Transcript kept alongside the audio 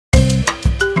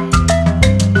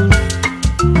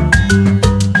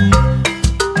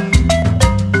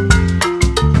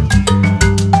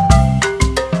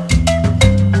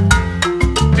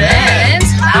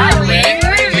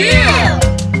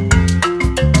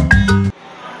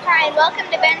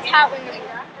Welcome to Ben's Hot Wing Review.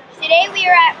 Today we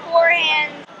are at Four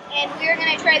Hands and we are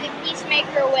going to try the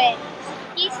Peacemaker wings.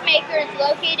 Peacemaker is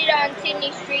located on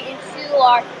Sydney Street in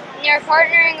Soulard and they are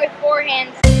partnering with Four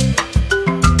Hands.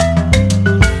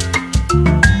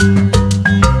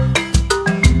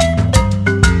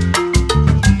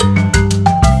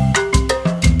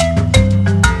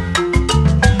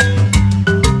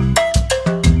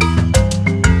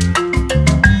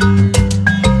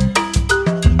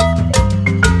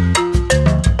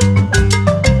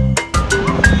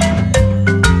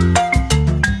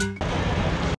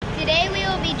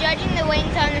 Judging the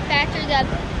wings on the factors of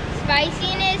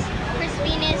spiciness,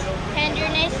 crispiness,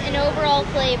 tenderness, and overall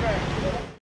flavor.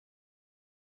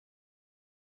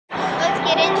 Let's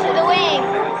get into the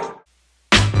wings.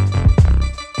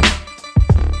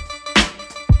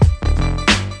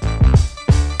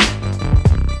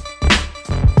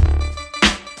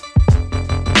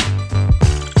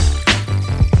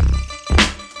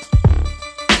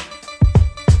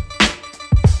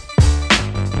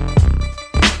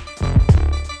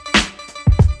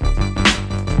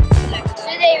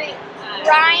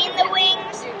 Frying the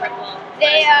wings,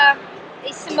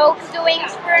 they smoke the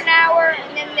wings for an hour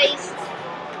and then they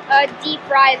deep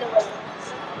fry the wings.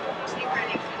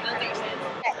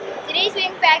 Today's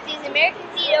wing fact is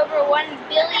Americans eat over 1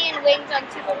 billion wings on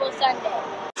Super Bowl Sunday.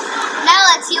 Now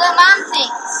let's see what Mom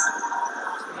thinks.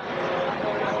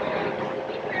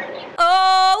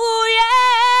 Oh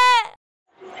yeah!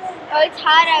 Oh, it's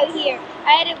hot out here.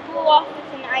 I had to cool off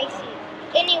with an icy.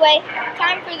 Anyway,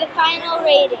 time for the final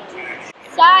rating.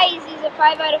 Size is a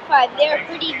 5 out of 5. They are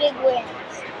pretty big wings.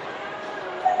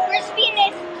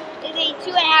 Crispiness is a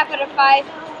 2.5 out of 5.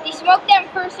 They smoked them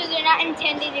first, so they're not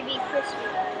intended to be crispy.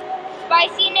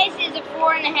 Spiciness is a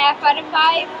 4.5 out of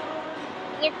 5.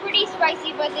 They're pretty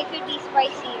spicy, but they could be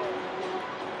spicier.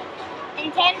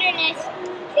 And tenderness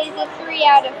is a 3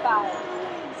 out of 5.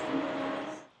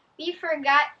 We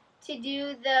forgot to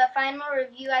do the final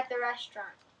review at the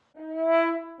restaurant.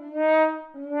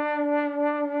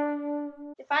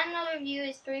 The final review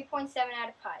is 3.7 out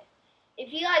of 5.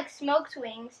 If you like smoked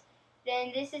wings,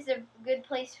 then this is a good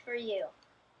place for you.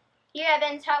 Here at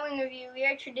Ben's Hot Wing Review, we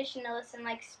are traditionalists and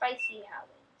like spicy hot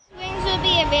wings. Wings will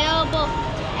be available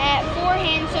at Four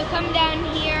Hands, so come down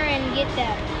here and get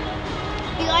them.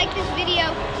 If you like this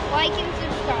video, like and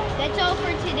subscribe. That's all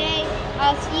for today.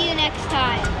 I'll see you next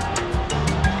time.